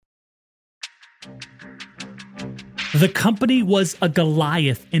The company was a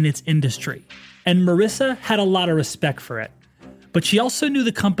Goliath in its industry, and Marissa had a lot of respect for it. But she also knew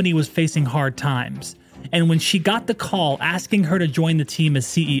the company was facing hard times, and when she got the call asking her to join the team as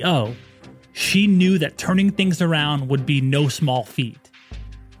CEO, she knew that turning things around would be no small feat.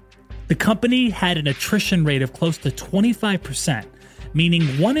 The company had an attrition rate of close to 25%, meaning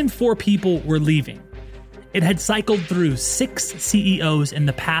 1 in 4 people were leaving. It had cycled through 6 CEOs in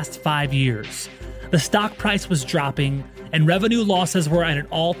the past 5 years. The stock price was dropping, and revenue losses were at an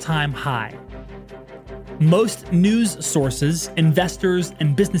all-time high. Most news sources, investors,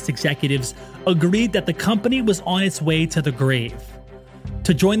 and business executives agreed that the company was on its way to the grave.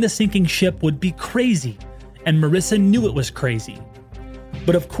 To join the sinking ship would be crazy, and Marissa knew it was crazy.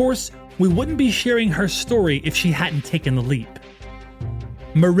 But of course, we wouldn't be sharing her story if she hadn't taken the leap.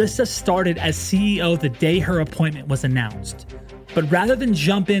 Marissa started as CEO the day her appointment was announced. But rather than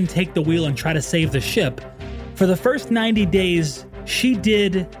jump in, take the wheel, and try to save the ship, for the first 90 days, she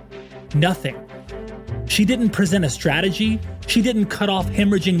did nothing. She didn't present a strategy. She didn't cut off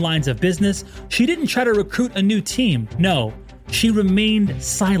hemorrhaging lines of business. She didn't try to recruit a new team. No, she remained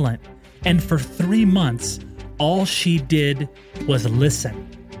silent. And for 3 months, all she did was listen.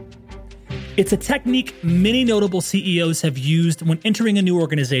 It's a technique many notable CEOs have used when entering a new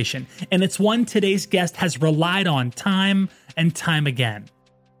organization, and it's one today's guest has relied on time and time again.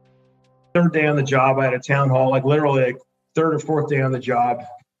 Third day on the job, I had a town hall, literally third or fourth day on the job.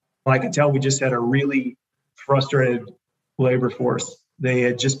 I could tell we just had a really frustrated labor force. They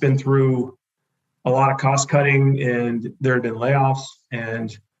had just been through a lot of cost cutting, and there had been layoffs,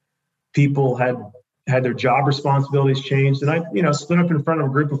 and people had their job responsibilities changed. And I, stood up in front of a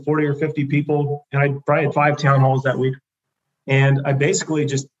group of 40 or 50 people, and I probably had 5 town halls that week. And I basically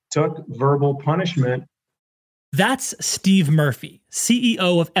just took verbal punishment. That's Steve Murphy,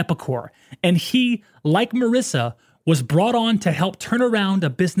 CEO of Epicor. And he, like Marissa, was brought on to help turn around a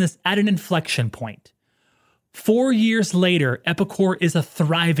business at an inflection point. 4 years later, Epicor is a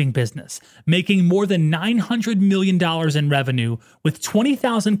thriving business, making more than $900 million in revenue with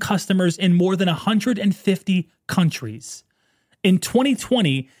 20,000 customers in more than 150 countries. In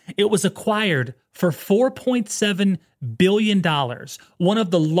 2020, it was acquired for $4.7 billion, one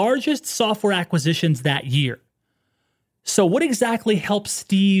of the largest software acquisitions that year. So what exactly helped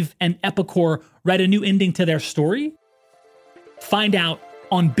Steve and Epicor write a new ending to their story? Find out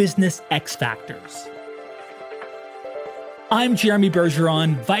on Business X Factors. I'm Jeremy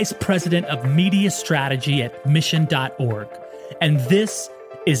Bergeron, Vice President of Media Strategy at Mission.org, and this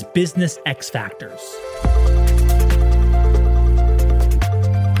is Business X Factors.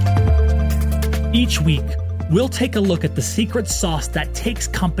 Each week, we'll take a look at the secret sauce that takes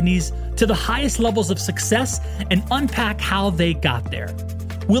companies to the highest levels of success and unpack how they got there.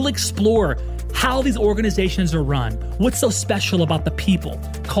 We'll explore how these organizations are run, what's so special about the people,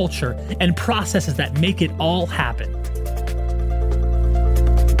 culture, and processes that make it all happen.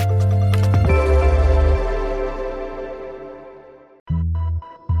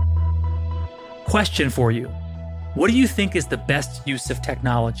 Question for you. What do you think is the best use of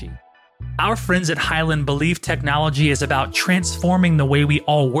technology? Our friends at Hyland believe technology is about transforming the way we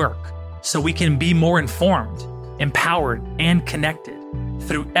all work so we can be more informed, empowered, and connected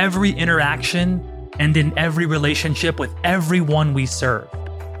through every interaction and in every relationship with everyone we serve.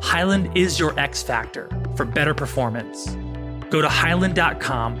 Hyland is your X factor for better performance. Go to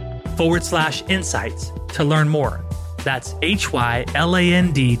hyland.com/insights to learn more. That's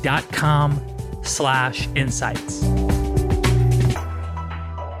hyland.com/insights.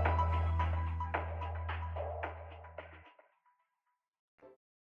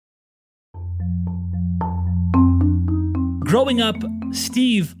 Growing up,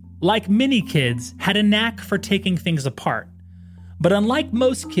 Steve, like many kids, had a knack for taking things apart. But unlike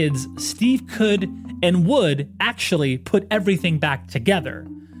most kids, Steve could and would actually put everything back together.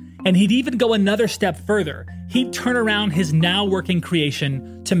 And he'd even go another step further. He'd turn around his now working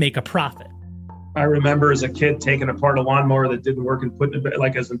creation to make a profit. I remember as a kid taking apart a lawnmower that didn't work and putting it back,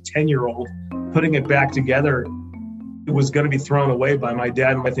 like as a 10-year-old, putting it back together. It was going to be thrown away by my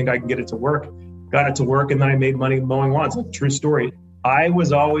dad, and I think I can get it to work. Got it to work, and then I made money mowing lawns. Like, true story. I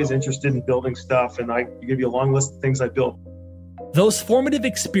was always interested in building stuff, and I give you a long list of things I built. Those formative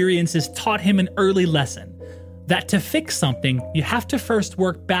experiences taught him an early lesson, that to fix something, you have to first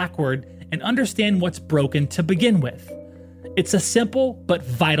work backward and understand what's broken to begin with. It's a simple but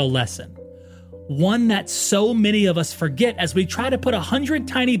vital lesson. One that so many of us forget as we try to put 100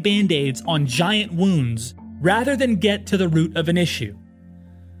 tiny band-aids on giant wounds rather than get to the root of an issue.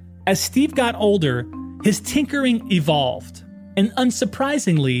 As Steve got older, his tinkering evolved, and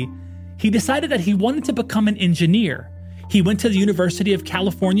unsurprisingly, he decided that he wanted to become an engineer. He went to the University of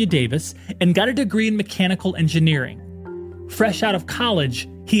California, Davis, and got a degree in mechanical engineering. Fresh out of college,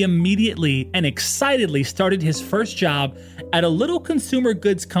 he immediately and excitedly started his first job at a little consumer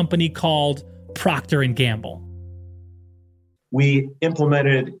goods company called Procter & Gamble. We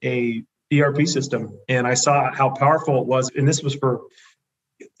implemented a ERP system, and I saw how powerful it was. And this was for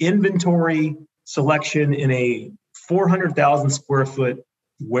inventory selection in a 400,000 square foot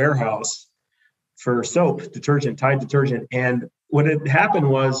warehouse for soap, detergent, Tide detergent. And what had happened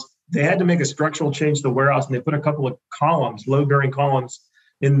was they had to make a structural change to the warehouse, and they put a couple of columns, load-bearing columns,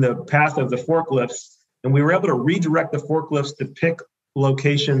 in the path of the forklifts. And we were able to redirect the forklifts to pick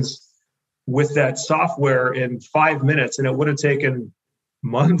locations with that software in 5 minutes. And it would have taken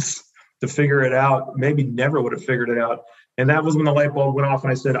months to figure it out, maybe never would have figured it out. And that was when the light bulb went off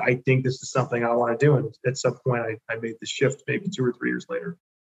and I said, I think this is something I want to do. And at some point I made the shift maybe 2 or 3 years later.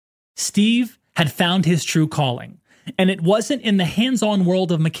 Steve had found his true calling, and it wasn't in the hands-on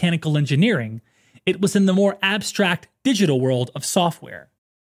world of mechanical engineering. It was in the more abstract digital world of software.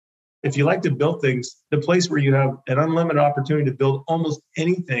 If you like to build things, the place where you have an unlimited opportunity to build almost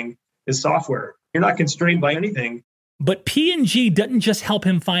anything is software. You're not constrained by anything. But P&G didn't just help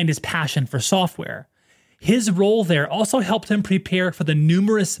him find his passion for software. His role there also helped him prepare for the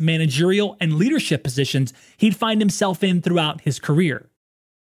numerous managerial and leadership positions he'd find himself in throughout his career.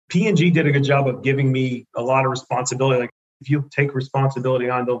 P&G did a good job of giving me a lot of responsibility. Like, if you take responsibility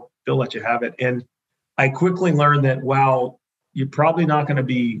on, they'll let you have it. And I quickly learned that while you're probably not going to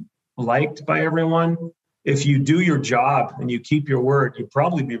be liked by everyone, if you do your job and you keep your word, you'll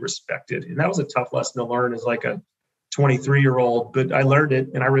probably be respected. And that was a tough lesson to learn as like a 23-year-old, but I learned it.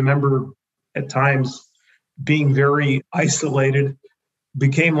 And I remember at times being very isolated,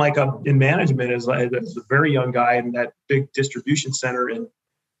 became like in management as a very young guy in that big distribution center. And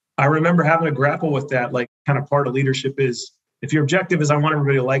I remember having to grapple with that, like kind of part of leadership is, if your objective is I want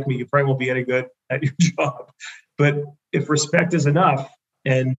everybody to like me, you probably won't be any good at your job. But if respect is enough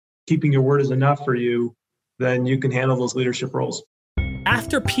and keeping your word is enough for you, then you can handle those leadership roles.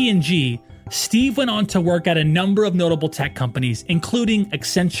 After P&G, Steve went on to work at a number of notable tech companies, including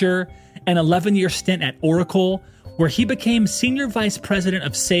Accenture, an 11-year stint at Oracle, where he became Senior Vice President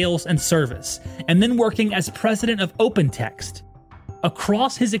of Sales and Service, and then working as President of OpenText.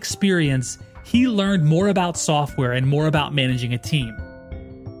 Across his experience, he learned more about software and more about managing a team.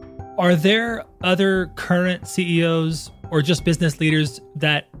 Are there other current CEOs or just business leaders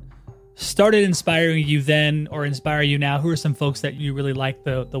that started inspiring you then or inspire you now? Who are some folks that you really like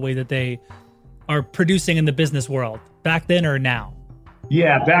the way that they are producing in the business world, back then or now?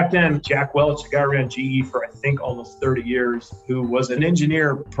 Yeah, back then, Jack Welch, the guy who ran GE for, I think, almost 30 years, who was an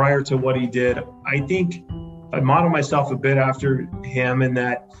engineer prior to what he did. I think I model myself a bit after him in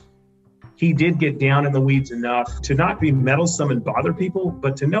that he did get down in the weeds enough to not be meddlesome and bother people,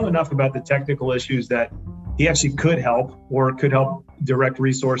 but to know enough about the technical issues that he actually could help or could help direct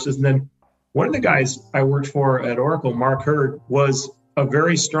resources. And then one of the guys I worked for at Oracle, Mark Hurd, was a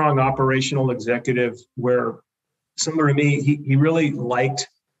very strong operational executive where, similar to me, he really liked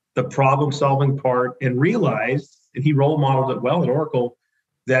the problem-solving part and realized, and he role modeled it well at Oracle,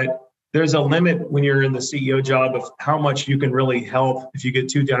 that there's a limit when you're in the CEO job of how much you can really help if you get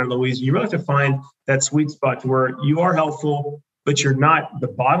too down in the weeds. You really have to find that sweet spot to where you are helpful, but you're not the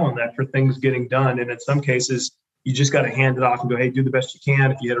bottleneck for things getting done. And in some cases, you just got to hand it off and go, hey, do the best you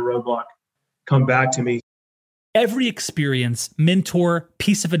can. If you hit a roadblock, come back to me. Every experience, mentor,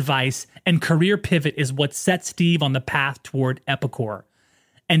 piece of advice, and career pivot is what set Steve on the path toward Epicor.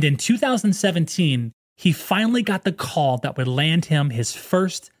 And in 2017, he finally got the call that would land him his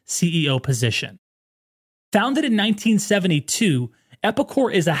first CEO position. Founded in 1972,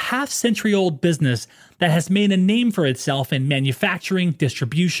 Epicor is a half-century-old business that has made a name for itself in manufacturing,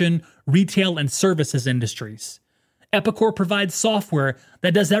 distribution, retail, and services industries. Epicor provides software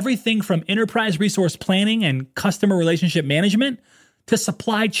that does everything from enterprise resource planning and customer relationship management to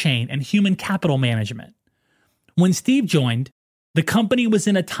supply chain and human capital management. When Steve joined, the company was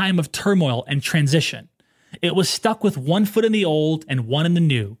in a time of turmoil and transition. It was stuck with one foot in the old and one in the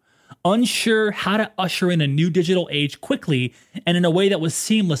new, unsure how to usher in a new digital age quickly and in a way that was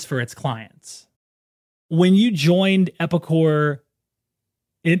seamless for its clients. When you joined Epicor,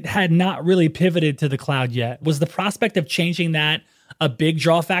 it had not really pivoted to the cloud yet. Was the prospect of changing that a big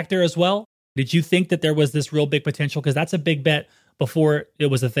draw factor as well? Did you think that there was this real big potential? Because that's a big bet before it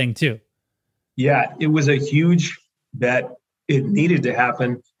was a thing too. Yeah, it was a huge bet. It needed to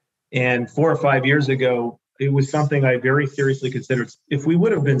happen. And 4 or 5 years ago, it was something I very seriously considered. If we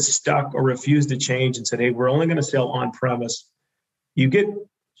would have been stuck or refused to change and said, hey, we're only going to sell on-premise, you get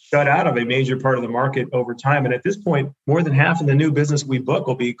shut out of a major part of the market over time. And at this point, more than half of the new business we book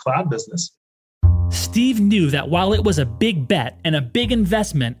will be cloud business. Steve knew that while it was a big bet and a big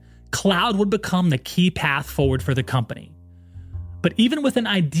investment, cloud would become the key path forward for the company. But even with an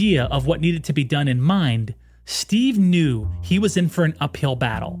idea of what needed to be done in mind, Steve knew he was in for an uphill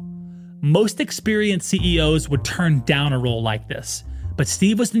battle. Most experienced CEOs would turn down a role like this, but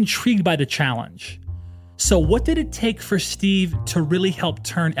Steve was intrigued by the challenge. So what did it take for Steve to really help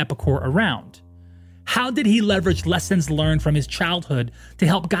turn Epicor around? How did he leverage lessons learned from his childhood to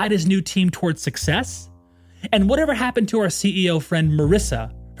help guide his new team towards success? And whatever happened to our CEO friend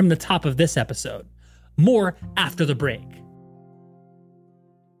Marissa from the top of this episode? More after the break.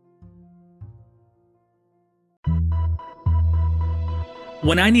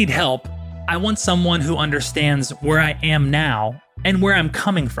 When I need help, I want someone who understands where I am now and where I'm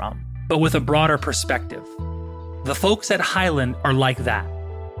coming from, but with a broader perspective. The folks at Hyland are like that.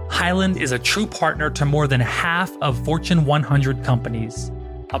 Hyland is a true partner to more than half of Fortune 100 companies,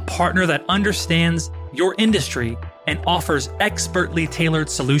 a partner that understands your industry and offers expertly tailored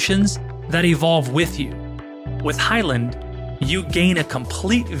solutions that evolve with you. With Hyland, you gain a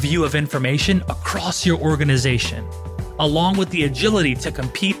complete view of information across your organization, along with the agility to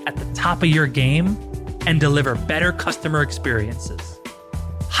compete at the top of your game and deliver better customer experiences.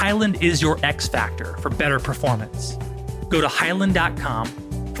 Hyland is your X factor for better performance. Go to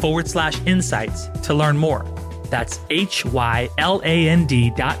hyland.com/insights to learn more. That's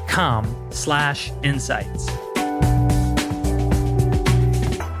hyland.com/insights.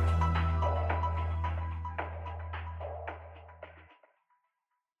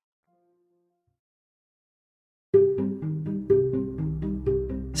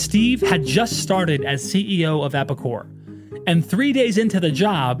 Steve had just started as CEO of Epicor, and 3 days into the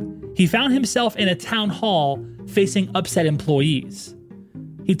job, he found himself in a town hall facing upset employees.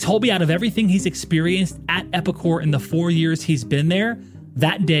 He told me out of everything he's experienced at Epicor in the 4 years he's been there,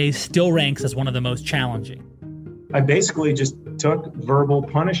 that day still ranks as one of the most challenging. I basically just took verbal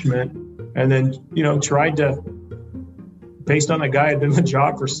punishment and then, tried to, based on the guy who had been in the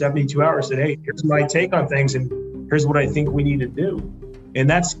job for 72 hours, said, hey, here's my take on things and here's what I think we need to do. And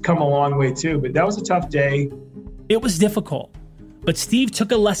that's come a long way too, but that was a tough day. It was difficult, but Steve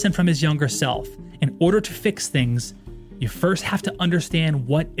took a lesson from his younger self. In order to fix things, you first have to understand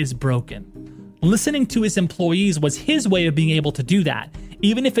what is broken. Listening to his employees was his way of being able to do that,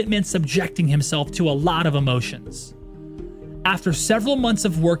 even if it meant subjecting himself to a lot of emotions. After several months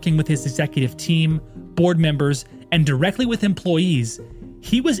of working with his executive team, board members, and directly with employees,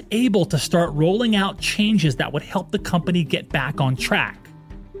 he was able to start rolling out changes that would help the company get back on track.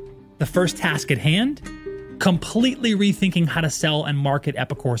 The first task at hand? Completely rethinking how to sell and market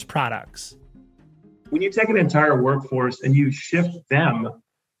Epicor's products. When you take an entire workforce and you shift them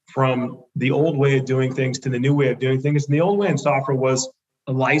from the old way of doing things to the new way of doing things, and the old way in software was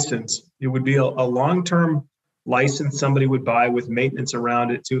a license. It would be a long-term license somebody would buy with maintenance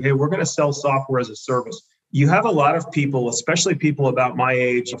around it to, hey, we're going to sell software as a service. You have a lot of people, especially people about my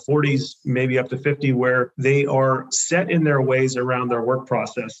age, 40s, maybe up to 50, where they are set in their ways around their work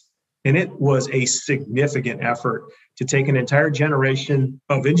process. And it was a significant effort to take an entire generation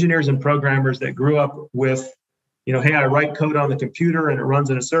of engineers and programmers that grew up with, hey, I write code on the computer and it runs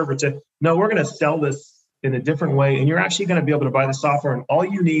in a server, to, no, we're going to sell this in a different way. And you're actually going to be able to buy the software. And all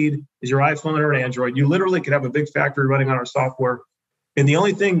you need is your iPhone or an Android. You literally could have a big factory running on our software. And the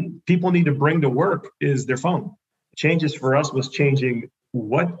only thing people need to bring to work is their phone. Changes for us was changing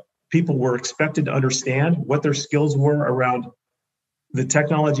what people were expected to understand, what their skills were around the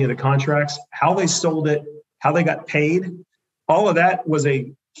technology and the contracts, how they sold it, how they got paid. All of that was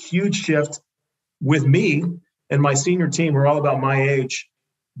a huge shift with me and my senior team, who are all about my age,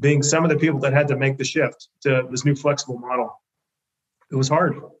 being some of the people that had to make the shift to this new flexible model. It was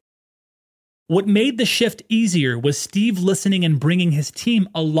hard. What made the shift easier was Steve listening and bringing his team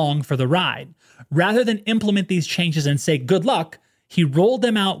along for the ride. Rather than implement these changes and say, good luck, he rolled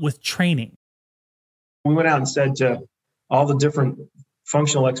them out with training. We went out and said to all the different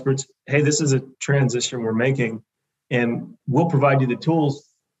functional experts, hey, this is a transition we're making, and we'll provide you the tools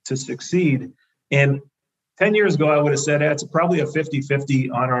to succeed. And 10 years ago, I would have said it's probably a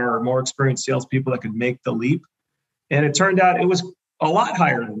 50-50 on our more experienced salespeople that could make the leap. And it turned out it was a lot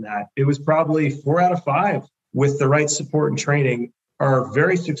higher than that. It was probably 4 out of 5 with the right support and training are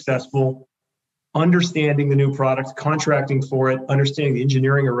very successful, understanding the new product, contracting for it, understanding the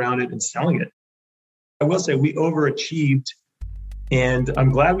engineering around it, and selling it. I will say we overachieved, and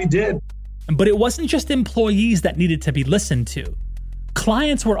I'm glad we did. But it wasn't just employees that needed to be listened to.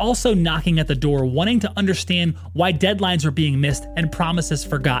 Clients were also knocking at the door wanting to understand why deadlines are being missed and promises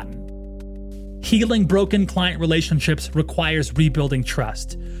forgotten. Healing broken client relationships requires rebuilding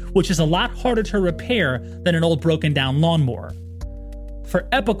trust, which is a lot harder to repair than an old broken down lawnmower. For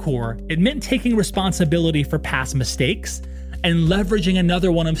Epicor, it meant taking responsibility for past mistakes and leveraging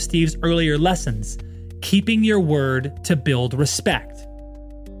another one of Steve's earlier lessons, keeping your word to build respect.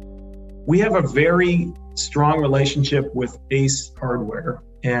 We have a very strong relationship with Ace Hardware,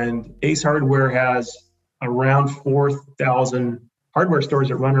 and Ace Hardware has around 4,000 hardware stores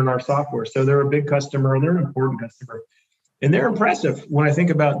that run on our software. So they're a big customer, and they're an important customer. And they're impressive when I think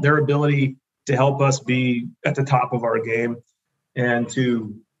about their ability to help us be at the top of our game and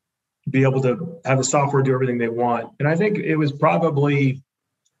to be able to have the software do everything they want. And I think it was probably,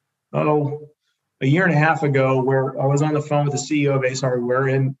 a year and a half ago where I was on the phone with the CEO of Ace Hardware,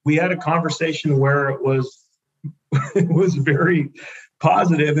 and we had a conversation where it was very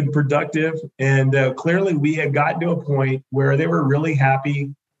positive and productive. And clearly we had gotten to a point where they were really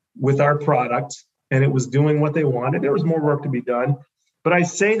happy with our product and it was doing what they wanted. There was more work to be done. But I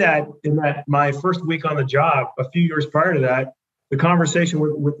say that in that my first week on the job, a few years prior to that, the conversation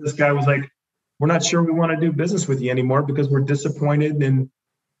with this guy was like, we're not sure we want to do business with you anymore because we're disappointed in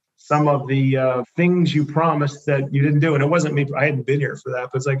some of the things you promised that you didn't do. And it wasn't me. I hadn't been here for that.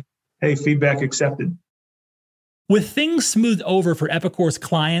 But it's like, hey, feedback accepted. With things smoothed over for Epicor's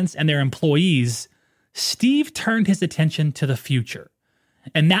clients and their employees, Steve turned his attention to the future.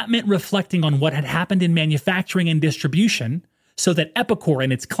 And that meant reflecting on what had happened in manufacturing and distribution so that Epicor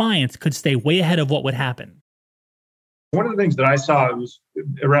and its clients could stay way ahead of what would happen. One of the things that I saw was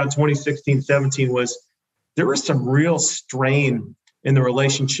around 2016, 17 was there was some real strain in the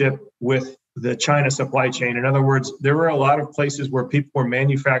relationship with the China supply chain. In other words, there were a lot of places where people were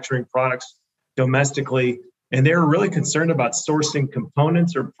manufacturing products domestically, and they were really concerned about sourcing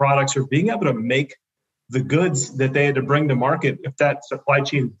components or products or being able to make the goods that they had to bring to market if that supply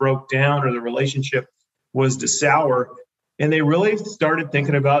chain broke down or the relationship was to sour. And they really started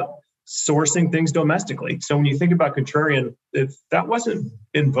thinking about sourcing things domestically. So when you think about Contrarian, that wasn't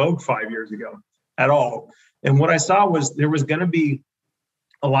in vogue 5 years ago at all. And what I saw was there was going to be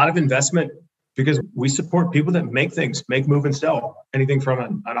a lot of investment because we support people that make things, make, move, and sell. Anything from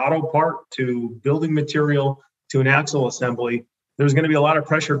an auto part to building material to an axle assembly. There's going to be a lot of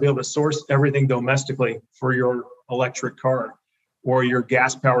pressure to be able to source everything domestically for your electric car or your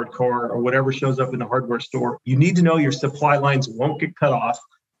gas-powered car or whatever shows up in the hardware store. You need to know your supply lines won't get cut off,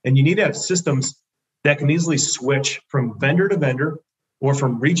 and you need to have systems that can easily switch from vendor to vendor or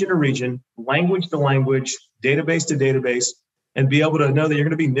from region to region, language to language, database to database, and be able to know that you're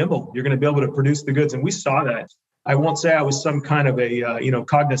going to be nimble. You're going to be able to produce the goods. And we saw that. I won't say I was some kind of a,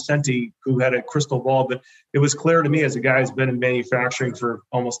 cognoscenti who had a crystal ball, but it was clear to me as a guy who's been in manufacturing for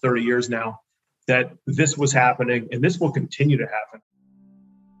almost 30 years now that this was happening and this will continue to happen.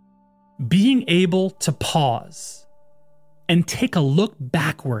 Being able to pause and take a look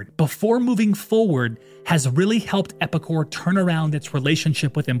backward before moving forward has really helped Epicor turn around its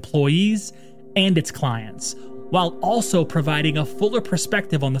relationship with employees and its clients, while also providing a fuller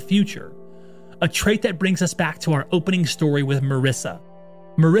perspective on the future. A trait that brings us back to our opening story with Marissa.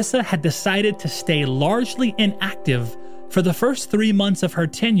 Marissa had decided to stay largely inactive for the first 3 months of her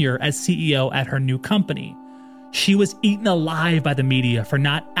tenure as CEO at her new company. She was eaten alive by the media for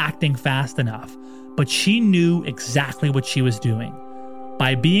not acting fast enough, but she knew exactly what she was doing.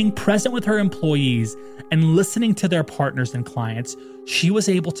 By being present with her employees and listening to their partners and clients, she was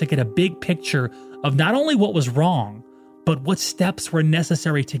able to get a big picture of not only what was wrong, but what steps were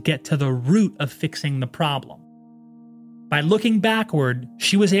necessary to get to the root of fixing the problem. By looking backward,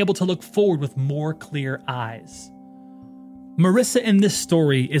 she was able to look forward with more clear eyes. Marissa in this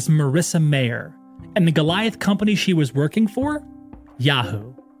story is Marissa Mayer, and the Goliath company she was working for?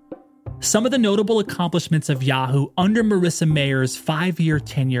 Yahoo. Some of the notable accomplishments of Yahoo under Marissa Mayer's 5-year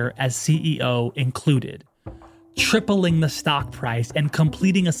tenure as CEO included tripling the stock price and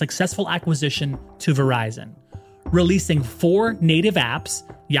completing a successful acquisition to Verizon, releasing 4 native apps,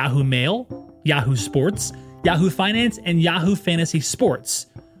 Yahoo Mail, Yahoo Sports, Yahoo Finance, and Yahoo Fantasy Sports.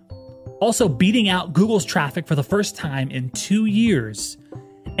 Also beating out Google's traffic for the first time in 2 years,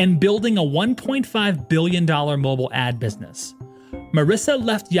 and building a $1.5 billion mobile ad business. Marissa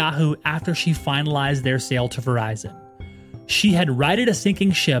left Yahoo after she finalized their sale to Verizon. She had righted a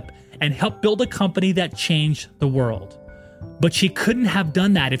sinking ship and helped build a company that changed the world. But she couldn't have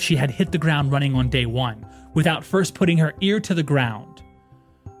done that if she had hit the ground running on day one, without first putting her ear to the ground.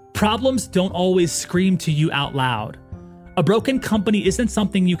 Problems don't always scream to you out loud. A broken company isn't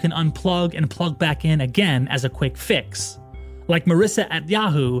something you can unplug and plug back in again as a quick fix. Like Marissa at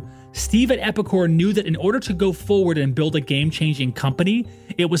Yahoo, Steve at Epicor knew that in order to go forward and build a game-changing company,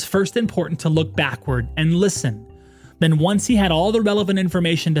 it was first important to look backward and listen. Then once he had all the relevant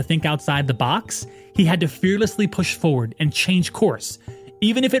information to think outside the box, he had to fearlessly push forward and change course,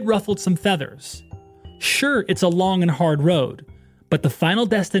 even if it ruffled some feathers. Sure, it's a long and hard road, but the final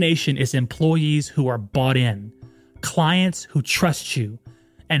destination is employees who are bought in, clients who trust you,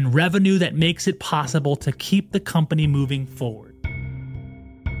 and revenue that makes it possible to keep the company moving forward.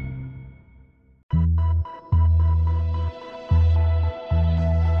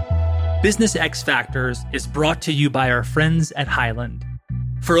 Business X Factors is brought to you by our friends at Hyland.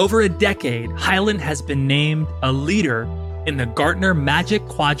 For over a decade, Hyland has been named a leader in the Gartner Magic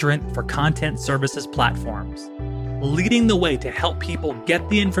Quadrant for Content Services Platforms, leading the way to help people get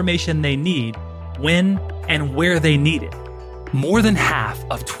the information they need when and where they need it. More than half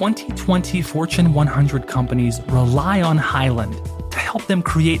of 2020 Fortune 100 companies rely on Hyland to help them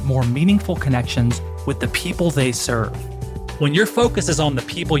create more meaningful connections with the people they serve. When your focus is on the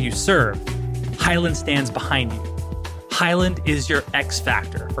people you serve, Hyland stands behind you. Hyland is your X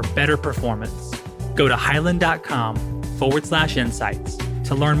factor for better performance. Go to hyland.com/insights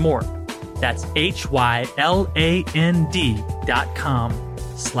to learn more. That's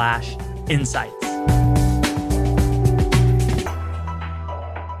HYLAND.com/insights.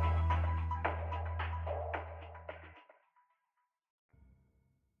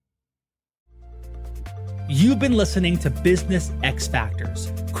 You've been listening to Business X Factors,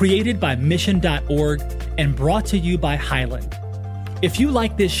 created by Mission.org and brought to you by Hyland. If you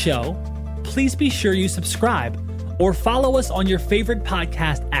like this show, please be sure you subscribe or follow us on your favorite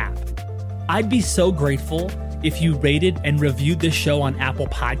podcast app. I'd be so grateful if you rated and reviewed this show on Apple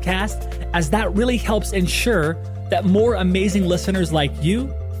Podcasts, as that really helps ensure that more amazing listeners like you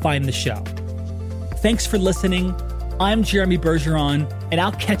find the show. Thanks for listening. I'm Jeremy Bergeron, and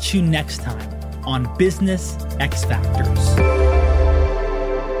I'll catch you next time on Business X Factors.